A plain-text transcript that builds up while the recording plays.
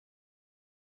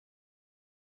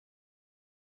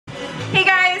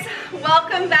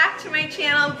welcome back to my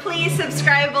channel. Please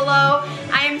subscribe below.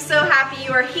 I am so happy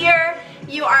you are here.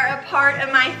 You are a part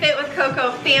of my Fit with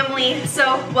Coco family,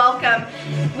 so welcome.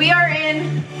 We are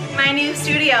in my new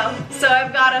studio, so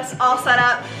I've got us all set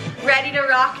up, ready to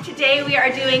rock. Today we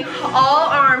are doing all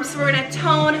arms, so we're gonna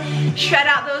tone, shred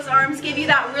out those arms, give you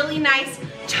that really nice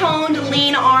toned,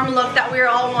 lean arm look that we're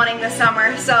all wanting this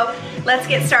summer. So let's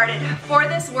get started. For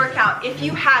this workout, if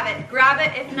you have it, grab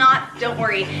it. If not, don't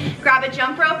worry. Grab a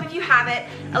jump rope if you have it,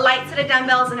 a light set of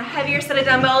dumbbells and a heavier set of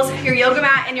dumbbells, your yoga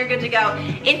mat, and you're good to go.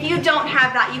 If you don't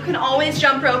have that, you can always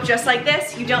jump rope just like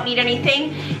this. You don't need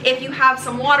anything. If you have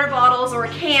some water bottles or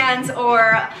cans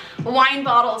or wine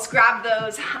bottles, grab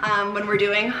those when we're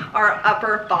doing our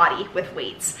upper body with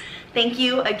weights. Thank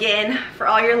you again for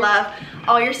all your love,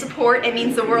 all your support. It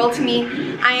means the world to me.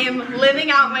 I am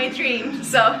living out my dream.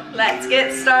 So let's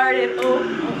get started. All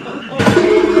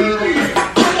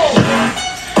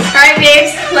right,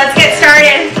 babes, let's get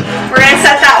started. We're gonna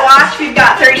set that watch. We've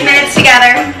got 30 minutes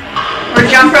together. We're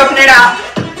jump roping it out.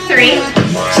 3,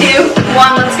 2,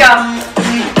 1, let's go.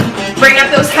 Bring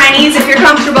up those high knees if you're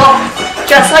comfortable,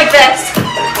 just like this.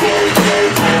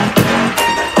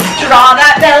 Draw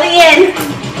that belly in.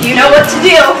 You know what to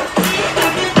do.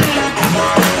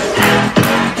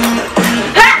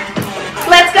 Ha!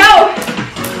 Let's go.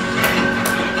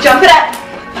 Jump it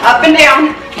up and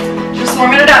down. Just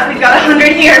warming it up. We've got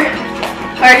 100 here.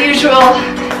 Our usual.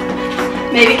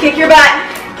 Maybe kick your butt.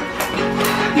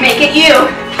 Make it you.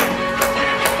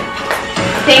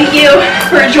 Thank you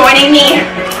for joining me.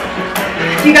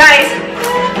 You guys,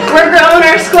 we're growing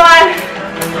our squad.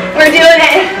 We're doing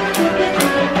it.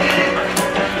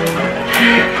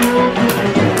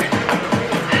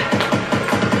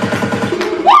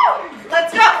 Woo!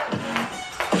 Let's go.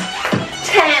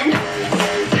 10,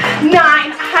 9,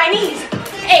 high knees.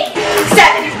 8,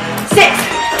 7, 6,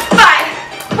 5,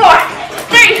 4,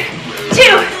 3,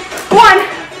 2, 1.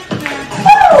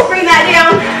 Woo! Bring that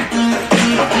down.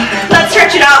 Let's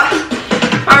stretch it out.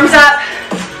 Arms up.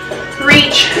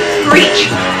 Reach, reach.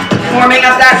 Warming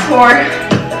up that core.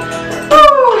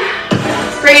 Woo!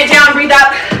 Bring it down, breathe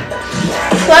up.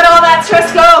 Let all that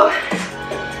stress go.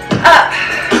 Up.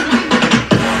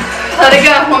 Let it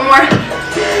go. One more.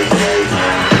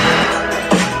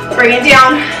 Bring it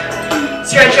down.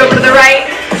 Stretch over to the right.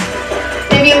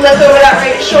 Maybe look over that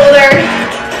right shoulder.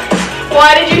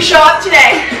 Why did you show up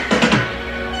today?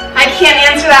 I can't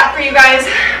answer that for you guys.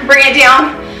 Bring it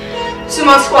down.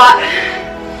 Sumo squat.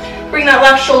 Bring that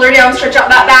left shoulder down. Stretch out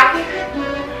that back.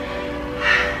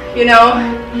 You know,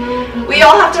 we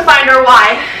all have to find our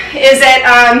why. Is it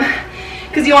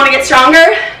because you want to get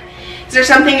stronger? Is there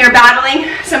something you're battling?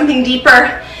 Something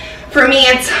deeper? For me,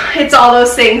 it's all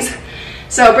those things.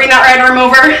 So bring that right arm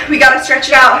over. We got to stretch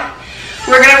it out.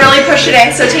 We're going to really push it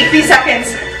in. So take these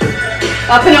seconds.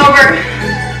 Up and over.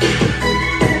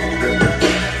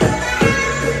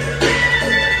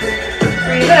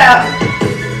 Breathe it out.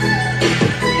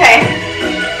 Okay.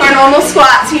 Our normal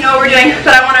squats, you know what we're doing,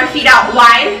 but I want our feet out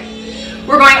wide.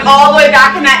 We're going all the way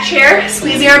back in that chair,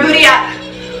 squeezing our booty up.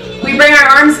 We bring our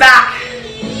arms back.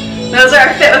 Those are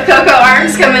our Fit with Coco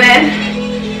arms coming in.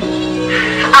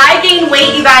 I gained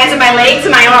weight, you guys, in my legs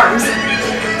and my arms.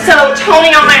 So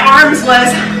toning out my arms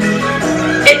was,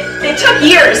 it took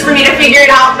years for me to figure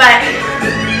it out, but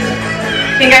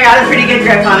I think I got a pretty good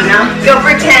grip on it now. Go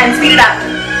for 10, speed it up.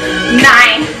 9,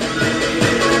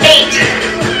 8,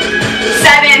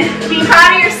 7, be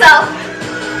proud of yourself.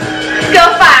 Go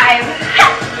 5,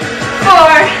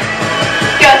 4,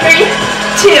 go 3,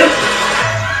 2,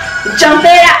 jump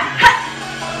it up.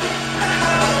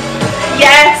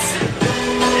 Yes.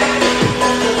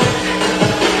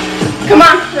 Come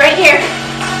on, right here.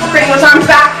 Bring those arms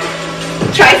back.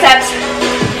 Triceps.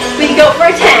 We can go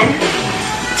for a 10,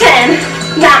 10,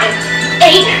 9,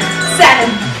 8,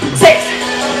 7, 6,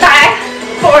 5,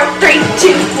 4, 3,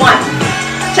 2, 1.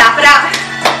 Tap it out.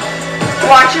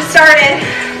 Watch it started.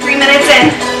 3 minutes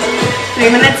in. 3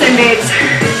 minutes in, babes.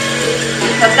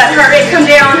 Let that heart rate come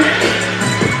down.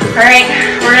 All right,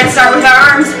 we're gonna start with our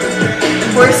arms.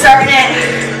 We're starting it.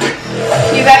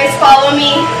 You guys follow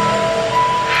me.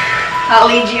 I'll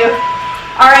lead you.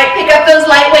 All right, pick up those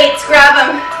light weights. Grab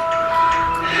them.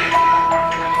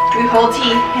 We hold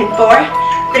T in 4,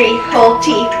 3, hold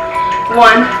T.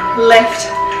 1, lift.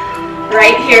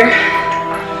 Right here.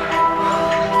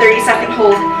 30-second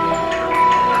hold.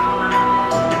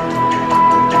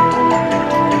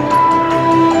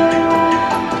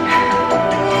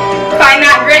 Find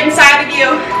that grit inside of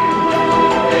you.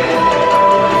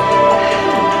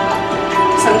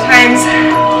 Sometimes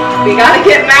we gotta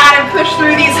get mad and push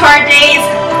through these hard days.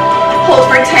 Hold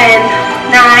for 10,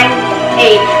 9,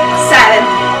 8, 7,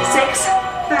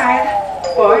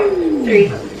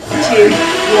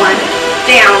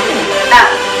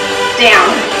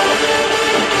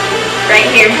 right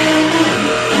here.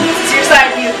 This is your side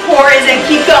view. Core is in,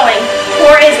 keep going.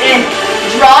 Core is in.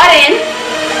 Draw it in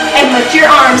and lift your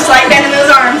arms. Slight bend in those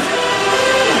arms.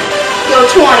 Go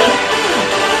 20,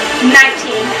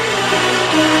 19.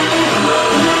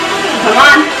 Come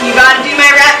on, you gotta do my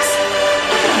reps.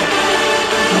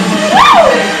 Woo!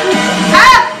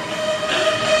 Up.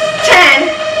 10,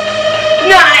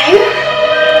 9,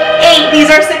 8.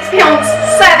 These are 6 counts.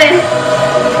 7,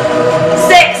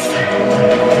 6,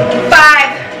 5,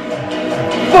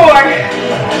 4,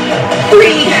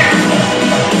 3,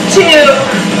 2.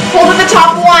 Hold at the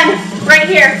top. 1. Right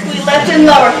here. We lift and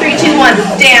lower. 3, 2, 1.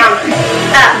 Down.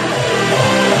 Up.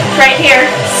 Right here.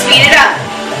 Speed it up.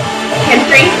 And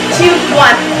 3, 2,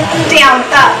 1. Down.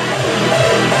 Up.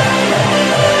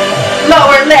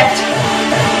 Lower. Lift.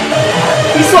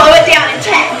 You slow it down in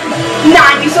 10,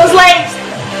 9. Use those legs.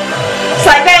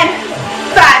 Slight bend.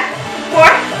 5, 4,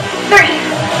 3,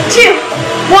 2,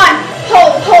 1.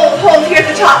 Hold, hold, hold here at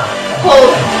the top.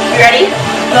 Hold. You ready?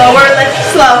 Lower, lift,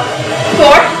 slow.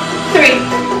 4, 3,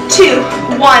 2,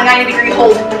 1. 90-degree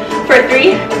hold. For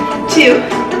 3, 2,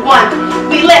 1.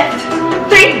 We lift.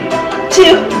 3,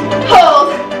 2,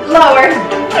 hold. Lower.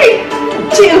 3,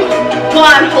 2,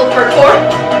 1. Hold for 4,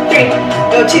 3.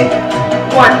 Go 2,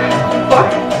 1. 4,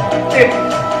 3,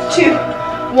 2,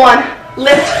 1.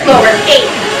 Lift, lower. 8,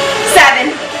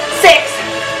 7, 6,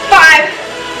 5,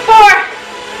 4,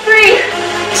 3,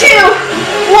 2,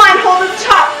 1. Hold at the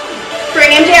top.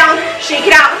 Bring him down. Shake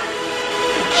it out.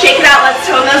 Shake it out. Let's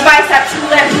tone those biceps.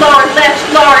 Lift, lower, lift,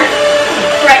 lower.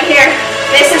 Right here.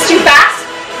 This is too fast.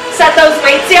 Set those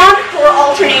weights down or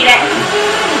alternate it.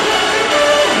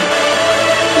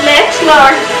 Lift,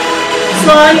 lower.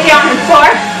 Slowing it down in 4,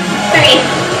 3,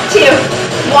 2,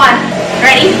 1.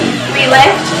 Ready? We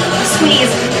lift,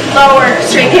 squeeze, lower,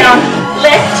 straight down.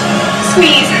 Lift,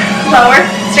 squeeze, lower,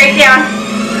 straight down.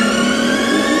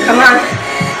 Come on.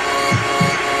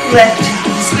 Lift,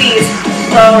 squeeze,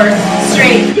 lower,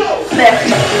 straight. Lift,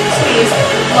 squeeze,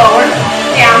 lower,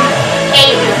 down.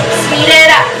 8. Speed it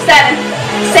up. 7,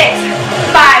 6,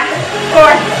 5,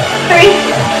 4, 3,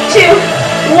 2,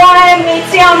 1.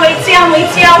 Weights down, weights down,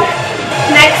 weights down.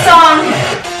 Next song.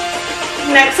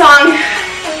 Next song.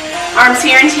 Arms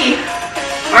here in T.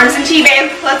 Arms in T,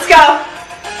 babe. Let's go.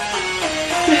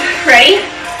 Ready?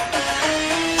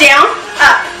 Down,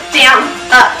 up, down,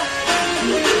 up.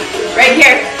 Right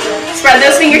here. Spread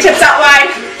those fingertips out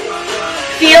wide.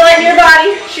 Feel it in your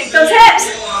body. Shake those hips.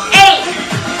 8,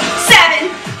 7,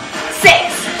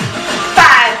 6,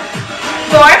 5,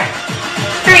 4,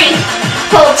 3.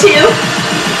 Hold 2,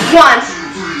 1.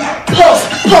 Pulse,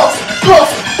 pulse,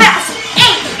 pulse. Fast.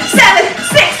 8, 7,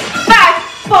 6, 5,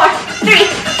 4,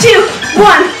 3, 2,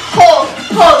 1. Hold,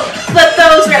 hold. Lift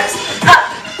those ribs. Up,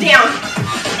 down.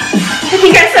 I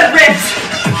think I said ribs.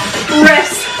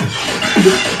 Ribs.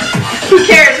 Who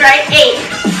cares, right? 8,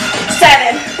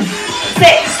 7,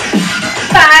 6,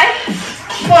 5,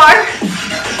 4,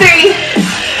 3,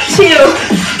 2,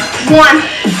 1.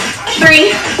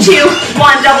 3, 2,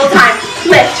 1. Double time.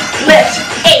 Lift, lift.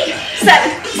 8,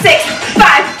 7, 6,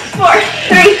 5, 4,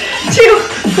 3, 2,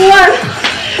 1.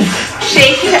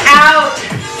 Shake it out.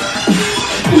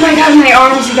 Oh my God, my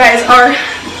arms, you guys, are...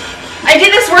 I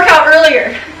did this workout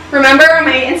earlier. Remember on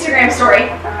my Instagram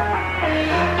story?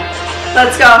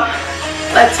 Let's go.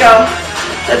 Let's go.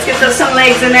 Let's get those some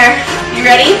legs in there. You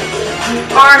ready?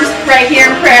 Arms right here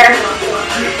in prayer.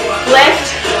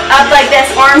 Lift up like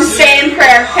this. Arms stay in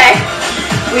prayer, okay?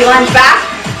 We lunge back.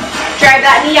 Drive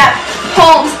that knee up.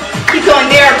 Palms. Keep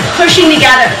going. They are pushing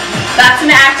together. That's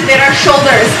going to activate our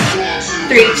shoulders.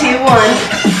 3, 2, 1.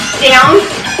 Down.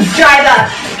 Drive up.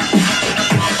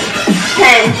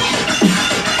 10,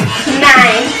 9,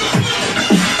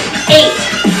 8,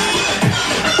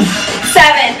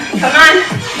 7. Come on.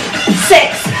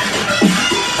 6.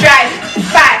 Drive.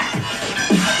 5.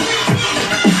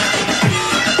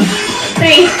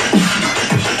 3,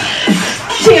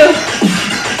 2,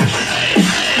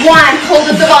 1. Hold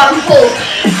at the bottom. Hold.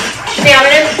 Down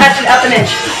an inch, touch it up an inch.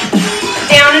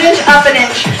 Down an inch, up an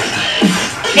inch.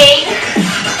 8,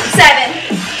 7,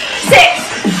 6,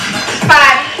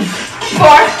 5,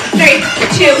 4, 3,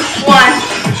 2, 1.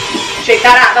 Shake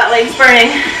that out. That leg's burning.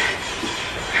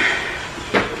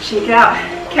 Shake it out.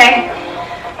 Okay?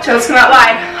 Toes come out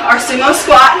wide. Our sumo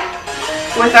squat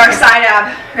with our side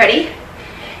ab. Ready?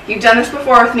 You've done this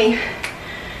before with me.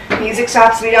 Music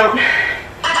stops, we don't.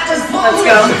 Let's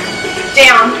go.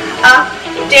 Down, up,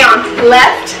 down,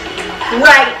 left,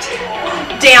 right,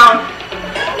 down,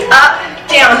 up,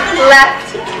 down,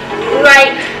 left,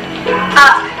 right,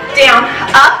 up, down,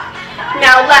 up,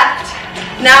 now left,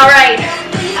 now right,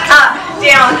 up,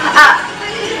 down, up,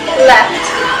 left,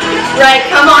 right.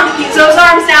 Come on, use those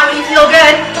arms now when you feel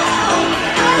good.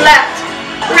 Left,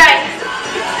 right.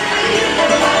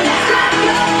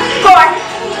 4,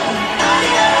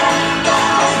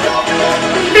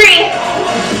 3,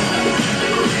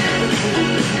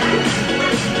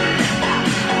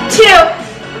 2.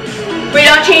 We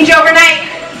don't change overnight.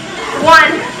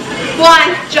 1,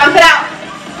 jump it out.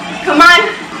 Come on.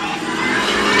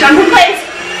 Jump in place.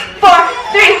 4,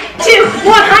 3, 2,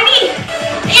 1. High knee.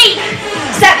 8,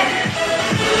 7,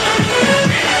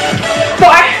 4,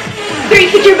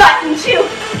 3. Kick your butt. And 2.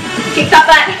 Kick that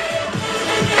butt.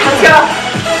 Let's go.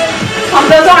 Pump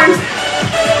those arms.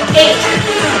 8,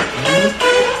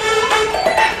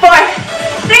 4,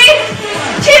 3,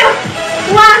 2,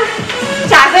 1.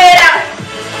 Tap it out.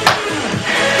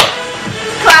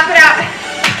 Clap it out.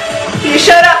 You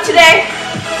showed up today.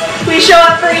 We show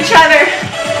up for each other.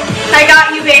 I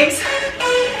got you, babes.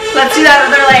 Let's do that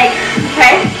other leg,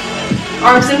 okay?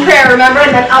 Arms in prayer, remember?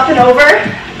 And then up and over.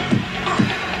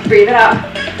 Breathe it out.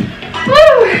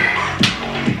 Woo!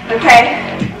 Okay.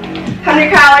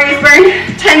 100 calories burned,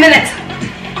 10 minutes.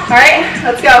 All right,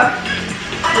 let's go.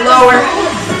 Lower.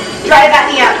 Drive that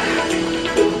knee up.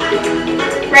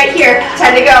 Right here,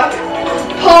 time to go.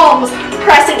 Palms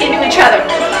pressing into each other.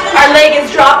 Our leg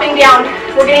is dropping down.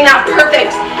 We're getting that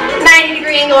perfect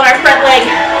 90-degree angle in our front leg.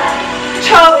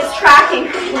 Toe is tracking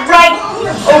right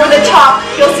over the top.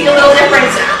 You'll see a little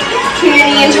difference between your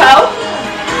knee and toe.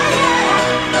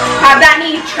 Have that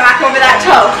knee track over that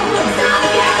toe.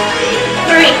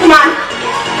 3, come on.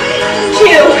 2,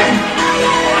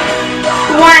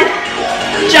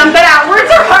 1. Jump it out. Words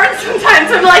are hard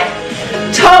sometimes. I'm like,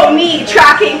 toe, knee,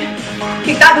 tracking.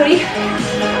 Kick that booty.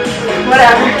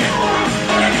 Whatever.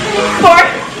 4,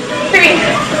 3,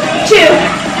 2,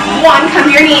 1. Come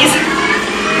to your knees.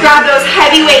 Grab those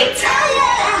heavy weights.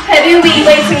 Heavy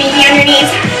weights when you be on your knees.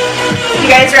 You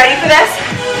guys ready for this?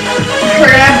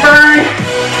 We're gonna burn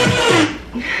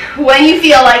when you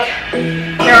feel like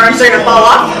your arms are gonna fall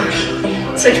off.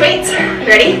 Switch weights.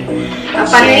 Ready?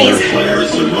 Up on your knees.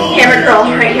 Hammer curl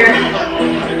right here.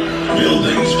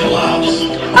 Buildings collapse.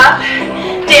 Up,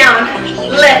 down,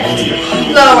 lift,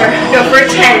 lower. Go for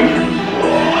 10,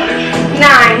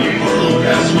 9,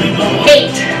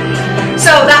 8.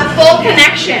 So that full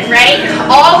connection, right?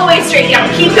 All the way straight down.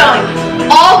 Keep going.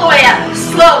 All the way up.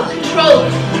 Slow, controlled,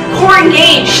 core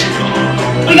engaged.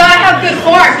 We gotta have good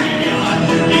form.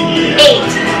 8,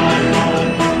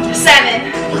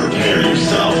 7,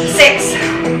 6,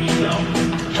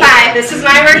 5. This is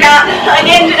my workout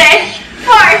again today.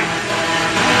 4,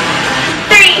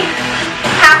 3,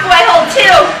 halfway hold. 2,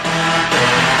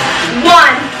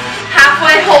 1,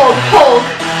 halfway hold. Hold.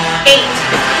 8,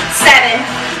 7,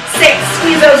 6.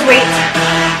 Squeeze those weights.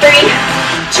 3,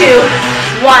 2,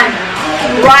 1.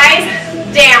 Rise,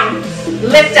 down,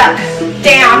 lift up,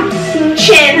 down,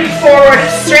 chin forward,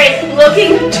 straight,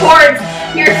 looking towards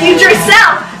your future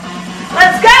self.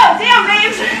 Let's go, down,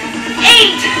 babes.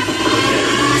 8,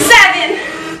 7,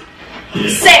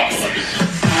 6,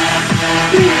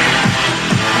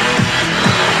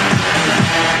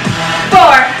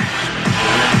 4,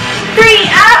 3,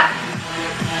 up,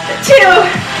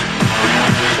 2,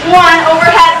 1,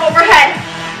 overhead, overhead.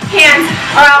 Hands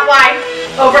are out wide.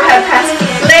 Overhead press.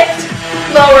 Lift,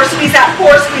 lower, squeeze that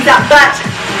core, squeeze that butt.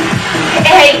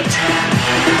 8,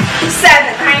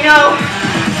 7, I know.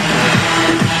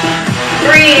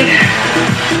 Breathe.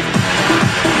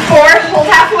 4, hold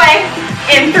halfway.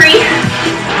 And 3,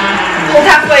 hold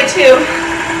halfway. 2,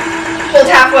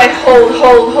 hold halfway. Hold,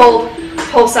 hold, hold.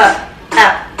 Pulse up,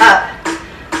 up, up.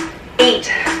 8,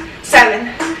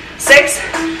 7, 6,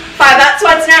 5. That's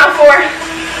what's now. 4,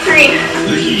 3,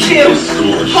 2,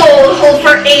 hold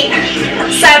for 8,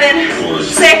 7,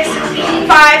 6,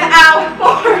 5, out,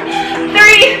 4,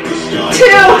 3, 2,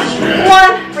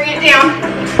 1. Bring it down.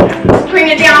 Bring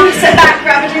it down. Sit back.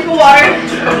 Grab a drink of water.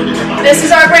 This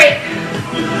is our break.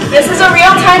 This is a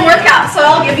real-time workout, so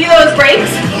I'll give you those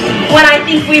breaks when I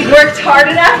think we've worked hard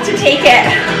enough to take it.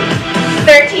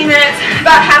 13 minutes,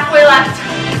 about halfway left.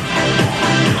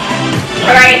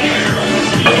 All right.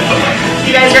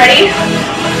 You guys ready?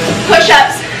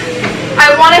 Push-ups.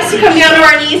 I want us to come down to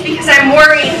our knees because I'm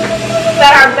worried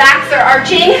that our backs are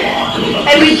arching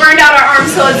and we burned out our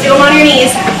arms, so let's do them on your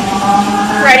knees.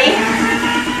 Ready?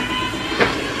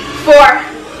 4,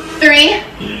 3,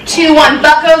 2, 1.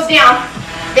 Butt goes down.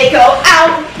 They go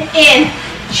out, in,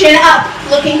 chin up,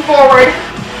 looking forward.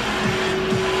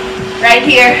 Right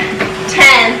here.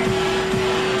 10,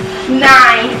 9,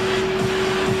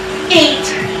 8,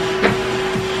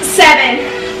 7,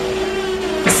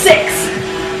 6.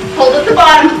 Hold at the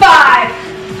bottom. 5,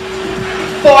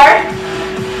 4,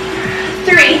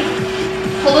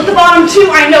 Hold at the bottom,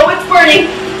 2. I know it's burning.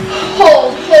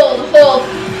 Hold, hold, hold.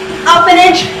 Up an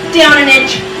inch, down an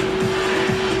inch.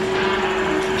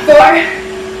 4,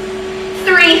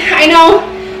 3, I know.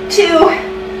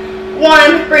 2,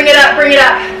 1, bring it up, bring it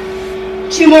up.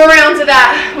 2 more rounds of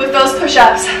that with those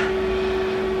push-ups.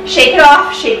 Shake it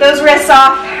off, shake those wrists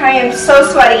off. I am so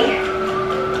sweaty.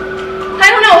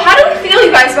 I don't know, how do we feel,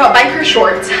 you guys, about biker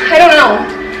shorts? I don't know.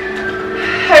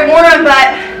 I wore them,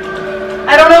 but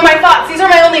I don't know my thoughts. These are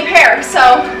my only pair,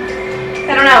 so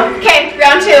I don't know. Okay,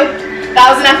 round 2.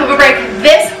 That was enough of a break.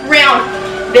 This round,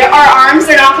 our arms,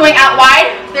 they're not going out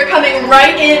wide. They're coming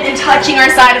right in and touching our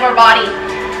side of our body.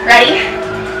 Ready?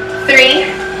 3,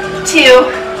 2,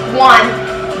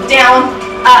 1. Down,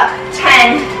 up.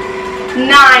 10, 9.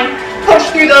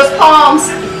 Push through those palms.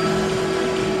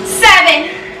 7,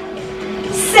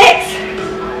 6,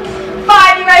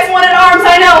 5. You guys wanted arms,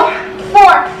 I know.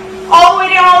 4. All the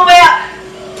way down, all the way up.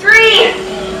 3,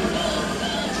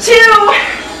 2,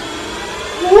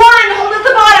 1. Hold at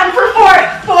the bottom for 4.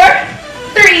 4,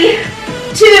 3,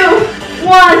 2,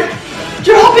 1.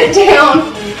 Drop it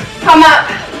down. Come up.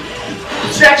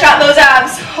 Stretch out those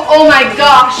abs. Oh my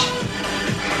gosh.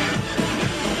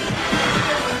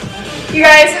 You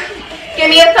guys, give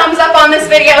me a thumbs up on this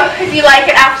video if you like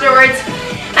it afterwards.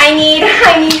 I need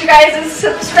you guys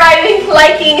subscribing,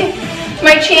 liking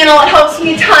my channel. It helps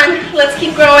me a ton. Let's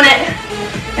keep growing it.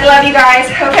 I love you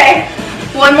guys. Okay,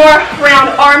 one more round.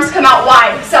 Arms come out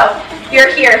wide. So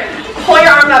you're here. Pull your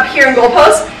arm up here in goal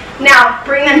pose. Now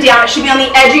bring them down. It should be on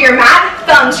the edge of your mat.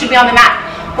 Thumbs should be on the mat.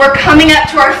 We're coming up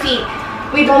to our feet.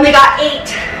 We've only got 8.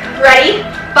 Ready?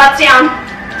 Butts down.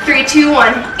 3, 2,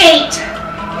 1. 8,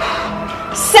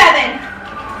 7,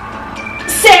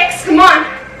 6. Come on.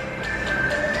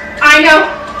 I know.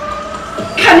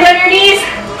 Come down your knees.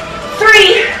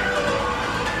 3,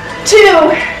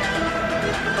 2,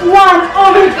 1.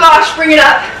 Oh my gosh, bring it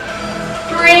up.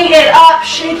 Bring it up,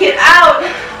 shake it out.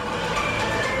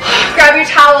 Grab your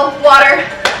towel, water.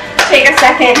 Take a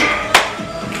second.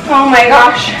 Oh my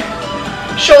gosh.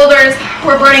 Shoulders,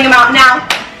 we're burning them out now.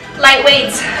 Light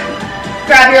weights.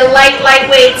 Grab your light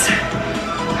weights.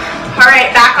 All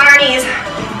right, back on our knees.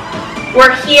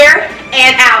 We're here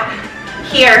and out.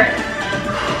 Here.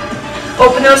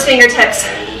 Open those fingertips.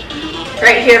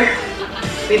 Right here.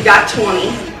 We've got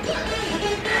 20.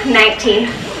 19.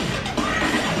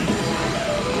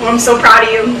 Oh, I'm so proud of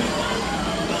you.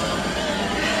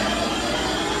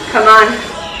 Come on.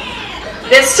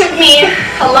 This took me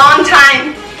a long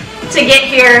time to get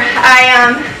here.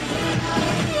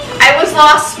 I was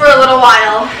lost for a little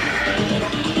while.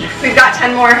 We've got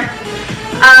 10 more.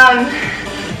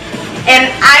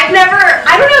 And I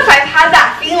don't know if I've had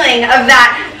that feeling of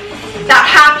that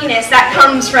happiness that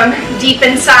comes from deep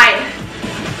inside.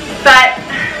 But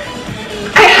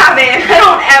I haven't. I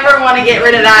don't ever want to get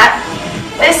rid of that.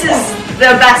 This is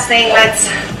the best thing that's,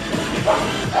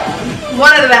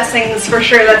 one of the best things for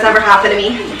sure that's ever happened to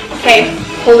me. Okay,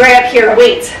 hold right up here,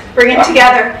 weights. Bring it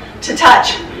together to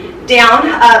touch. Down,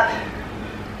 up.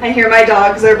 I hear my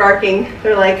dogs, they're barking.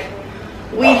 They're like,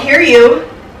 we hear you.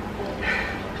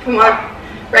 Come on,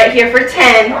 right here for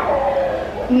 10,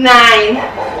 9,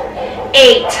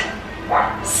 8,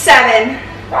 7,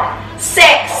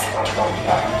 6,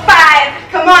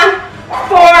 5, come on,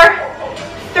 4,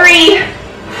 3,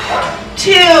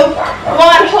 2,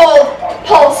 1, hold,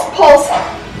 pulse, pulse,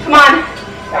 come on,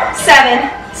 7,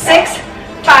 6,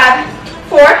 5,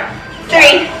 4,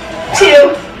 3,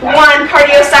 2, 1,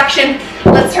 cardio section.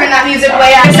 Let's turn that music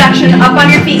way up. Section, up on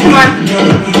your feet, come on,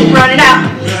 run it out,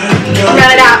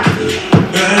 run it out.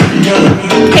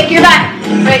 Kick your butt,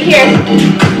 right here.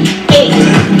 8,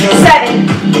 7,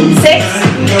 6,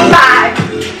 5,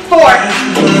 4,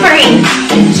 3,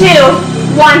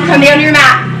 2, 1. Come down to your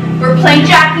mat. We're plank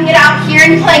jacking it out here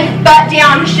in plank, butt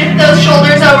down. Shift those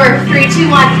shoulders over. 3, 2,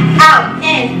 1. Out,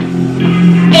 in.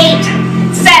 8,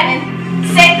 7,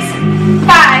 6,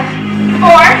 5,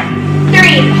 4,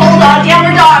 3. Hold on,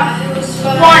 downward dog.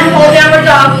 1, hold downward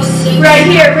dog. Right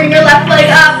here, bring your left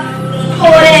leg up.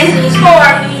 Pull it in. 4.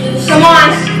 Come on.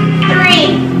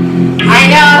 3. I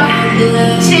know.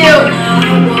 2.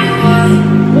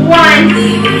 1.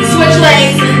 Switch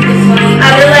legs.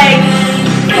 Other leg.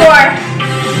 4.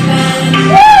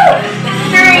 Woo!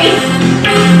 3.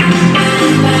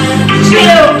 2.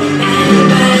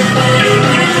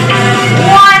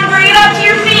 1. Bring it up to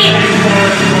your feet.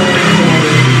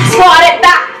 Squat it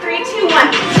back. 3, 2,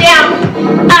 1. Down.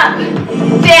 Up.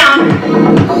 Down.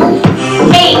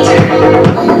 8.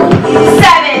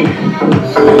 7.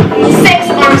 6.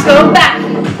 Arms go back.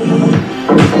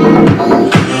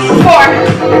 4.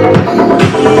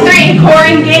 3. Core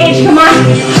engage. Come on.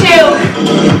 2.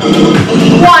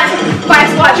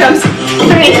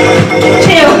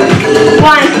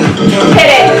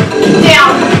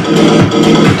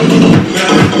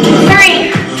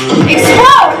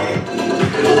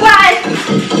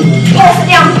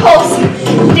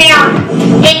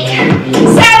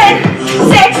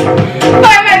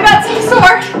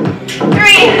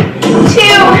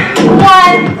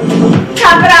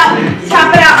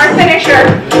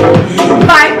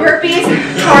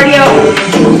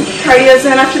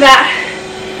 after that.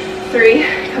 3,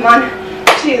 come on,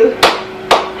 2,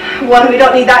 1. We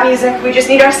don't need that music, we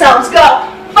just need ourselves. Go,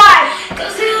 5,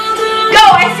 go,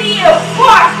 I see you. 4,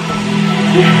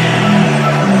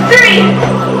 3,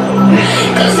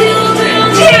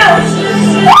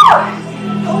 2, woo!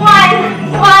 1,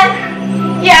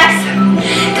 yes,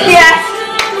 yes,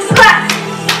 clap.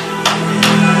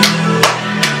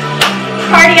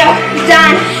 Cardio,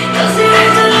 done.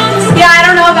 Yeah, I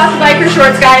don't know about the biker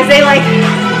shorts, guys. They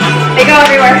go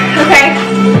everywhere, okay?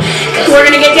 We're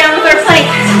gonna get down with our plank.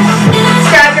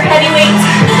 Grab your heavy weights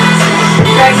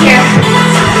right here.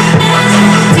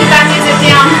 Keep that music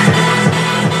down.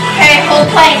 Okay, hold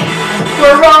plank.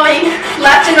 We're rolling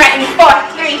left and right in 4,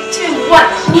 3, 2,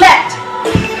 1. Left,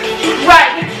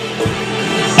 right.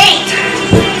 8,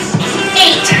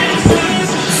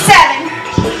 7,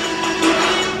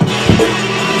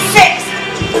 6.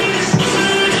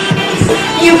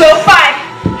 You go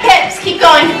 5. Hips, keep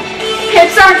going.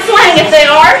 Hips aren't swaying. If they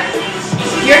are,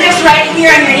 you're just right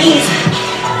here on your knees.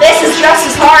 This is just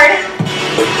as hard.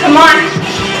 Come on.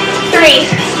 3,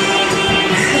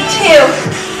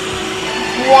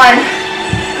 2, 1.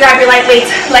 Grab your light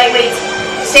weights.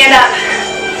 Stand up.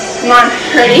 Come on,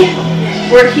 ready?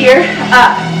 We're here,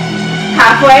 up.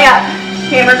 Halfway up.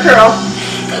 Hammer curl.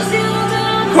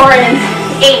 Core in.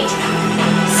 8,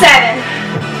 7,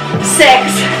 6,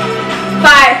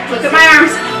 5. Look at my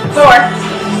arms. 4,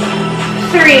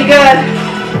 3, good.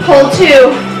 Hold 2.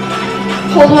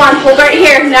 Hold 1. Hold right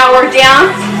here. Now we're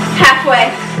down. Halfway.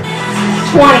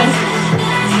 20,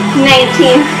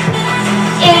 19,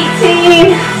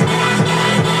 18.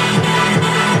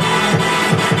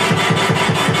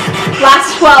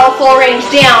 Last 12, full range,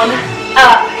 down,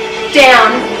 up,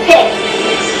 down, hit.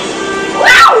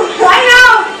 Wow, I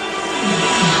know.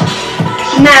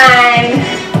 9,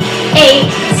 8,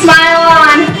 smile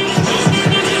on.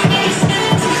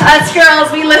 Us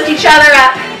girls, we lift each other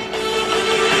up.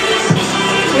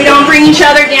 We don't bring each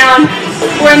other down.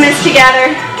 We're in this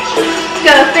together.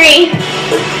 Go 3,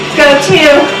 go 2,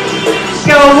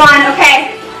 go 1,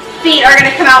 okay. Feet are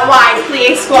gonna come out wide,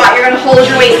 plie squat. You're gonna hold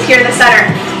your weights here in the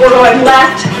center. We're going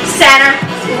left, center,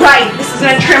 right. This is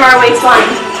gonna trim our waistline.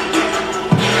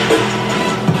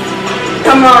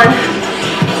 Come on.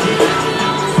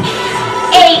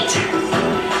 8,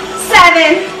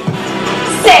 7,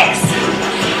 6,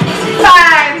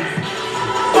 5,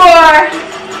 4,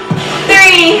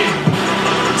 3,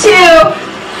 2,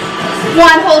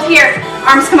 1. Hold here.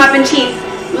 Arms come up in T.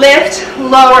 Lift,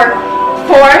 lower.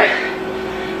 4,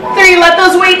 3, let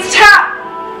those weights tap.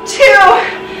 2,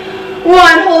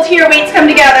 1, hold here, weights come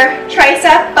together.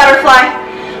 Tricep, butterfly.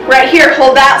 Right here,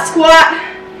 hold that squat.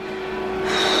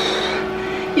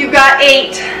 You've got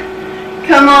 8.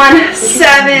 Come on,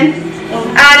 7.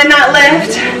 Add in that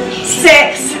lift.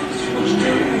 6,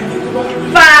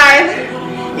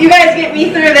 5. You guys get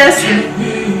me through this.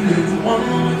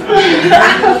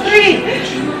 3.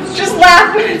 Just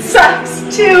laugh when it sucks.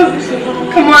 2.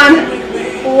 Come on.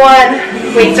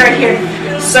 1. Weights right here.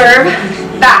 Serve,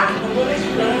 back.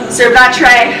 Serve that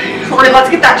tray. Let's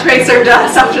get that tray served to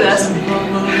us after this.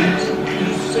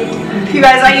 You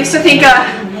guys, I used to think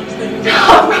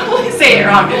I'll probably say it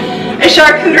wrong. A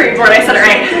charcuterie board, I said it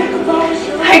right.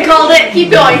 I called it, keep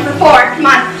going for 4. Come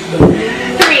on.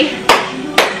 3,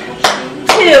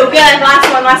 2, good.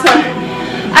 Last one.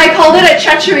 I called it a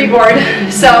treachery board.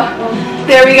 So,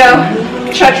 there we go.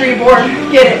 Treachery board.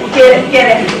 Get it.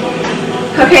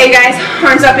 Okay, you guys,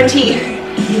 arms up in T.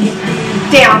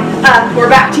 Down, up, we're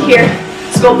back to here.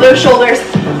 Sculpt those shoulders,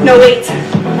 no weights.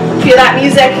 Feel that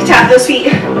music, tap those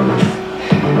feet.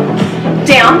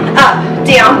 Down, up,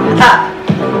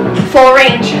 full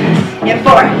range. In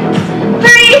 4,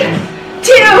 3,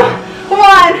 2, 1,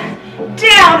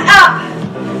 down, up.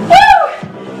 Woo!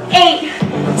 8,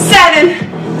 7,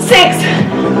 6,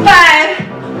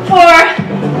 5, 4,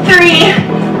 3,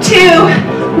 2,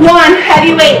 1.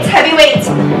 Heavy weights.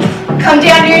 Come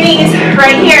down to your knees,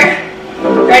 right here.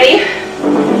 Ready?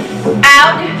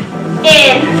 Out,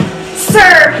 in,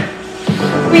 serve.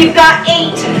 We've got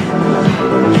 8.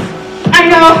 I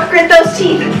know, grit those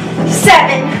teeth.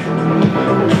 7.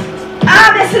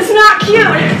 This is not cute.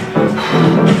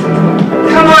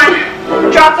 Come on,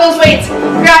 drop those weights.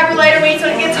 Grab your lighter weights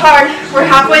when it gets hard. We're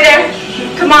halfway there.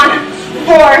 Come on,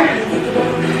 4.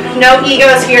 No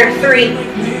egos here. 3.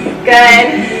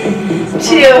 Good.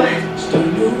 2.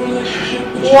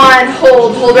 1.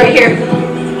 Hold right here.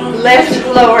 Lift,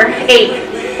 lower. 8,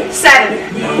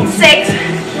 7, 6,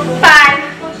 5,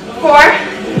 4,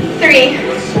 3,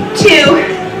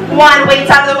 2, 1. Weights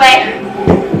out of the way.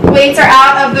 Weights are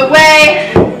out of the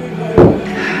way.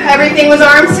 Everything was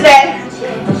arms today.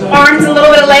 Arms, a little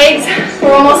bit of legs.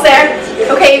 We're almost there.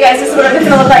 Okay, you guys, this is what it's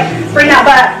gonna look like. Bring that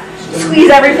butt up.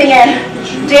 Squeeze everything in.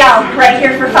 Down, right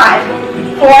here for 5,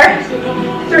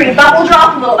 4, 3. Butt will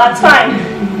drop a little, that's fine.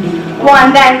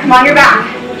 1, then come on your back.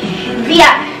 V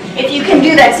up, if you can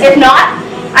do this. If not,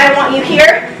 I want you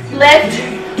here. Lift,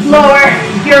 lower.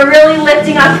 You're really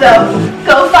lifting up though.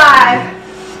 Go 5,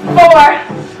 4,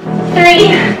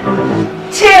 3,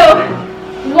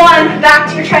 2, 1. Back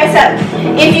to your tricep.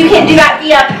 If you can't do that,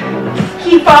 V up.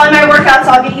 Keep following my workouts,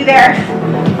 I'll get you there.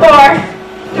 4,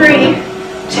 3,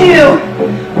 2,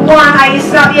 1. I used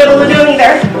to not be able to do them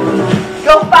either.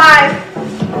 Go 5,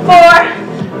 4,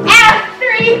 and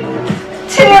 3,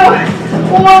 2,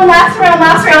 1. Last round,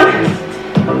 last round.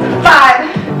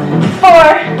 5,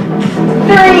 4,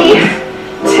 3,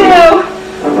 2,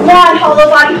 1. Hollow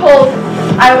body hold.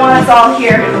 I want us all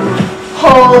here.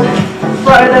 Hold.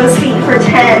 Flutter those feet for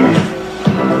 10.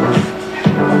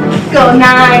 Go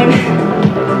 9.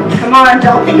 Come on,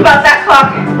 don't think about that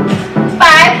clock.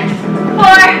 5, 4,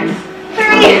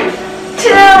 3,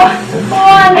 2,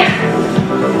 1.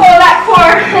 Hold that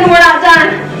core, and we're not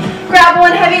done. Grab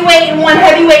one heavy weight and one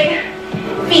heavy weight.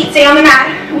 Feet stay on the mat.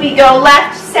 We go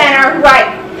left, center,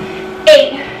 right.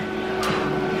 8,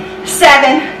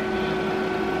 7,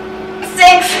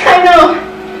 6. I know.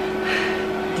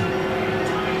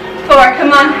 4.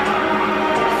 Come on.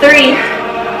 3,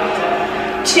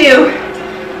 2,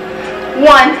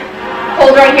 1.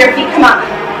 Hold right here. Feet come up.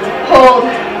 Hold.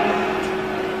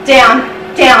 Down,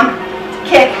 down.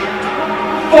 Kick.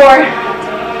 4,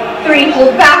 3.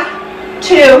 Hold back.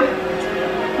 2,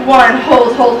 1.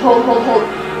 Hold, hold, hold, hold, hold.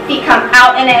 Feet come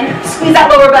out and in. Squeeze that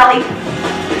lower belly.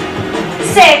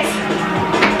 6,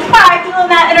 5. Feel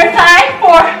that inner thigh.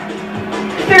 4,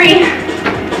 3,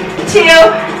 2,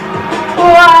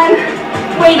 1.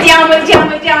 Weight down, weight down,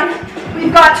 weight down.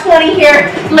 We've got 20 here.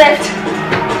 Lift.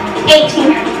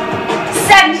 18,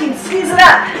 17. Squeeze it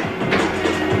up.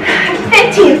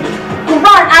 15.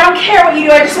 Run. I don't care what you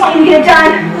do. I just want you to get it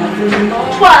done.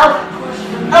 12,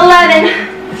 11.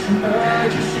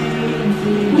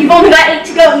 You've only got 8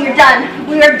 to go and you're done.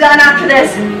 We are done after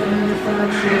this.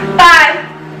 5,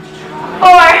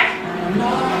 4,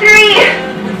 3,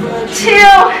 2,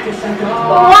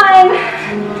 1.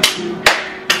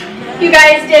 You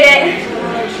guys did it.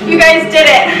 You guys did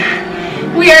it.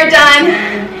 We are done.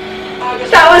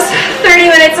 That was 30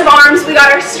 minutes of arms. We got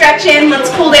our stretch in.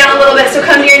 Let's cool down a little bit, so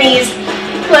come to your knees.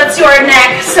 Let's do our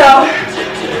neck. So,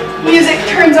 music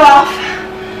turns off.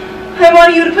 I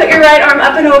want you to put your right arm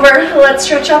up and over. Let's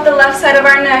stretch out the left side of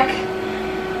our neck.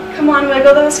 Come on,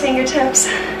 wiggle those fingertips.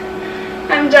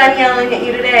 I'm done yelling at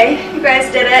you today. You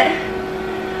guys did it.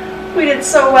 We did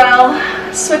so well.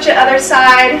 Switch it other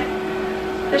side.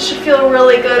 This should feel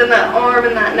really good in that arm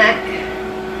and that neck.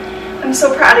 I'm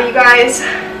so proud of you guys.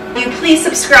 You please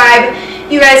subscribe.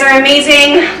 You guys are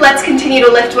amazing. Let's continue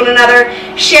to lift one another,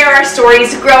 share our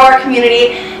stories, grow our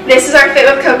community. This is our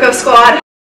Fit with Coco squad.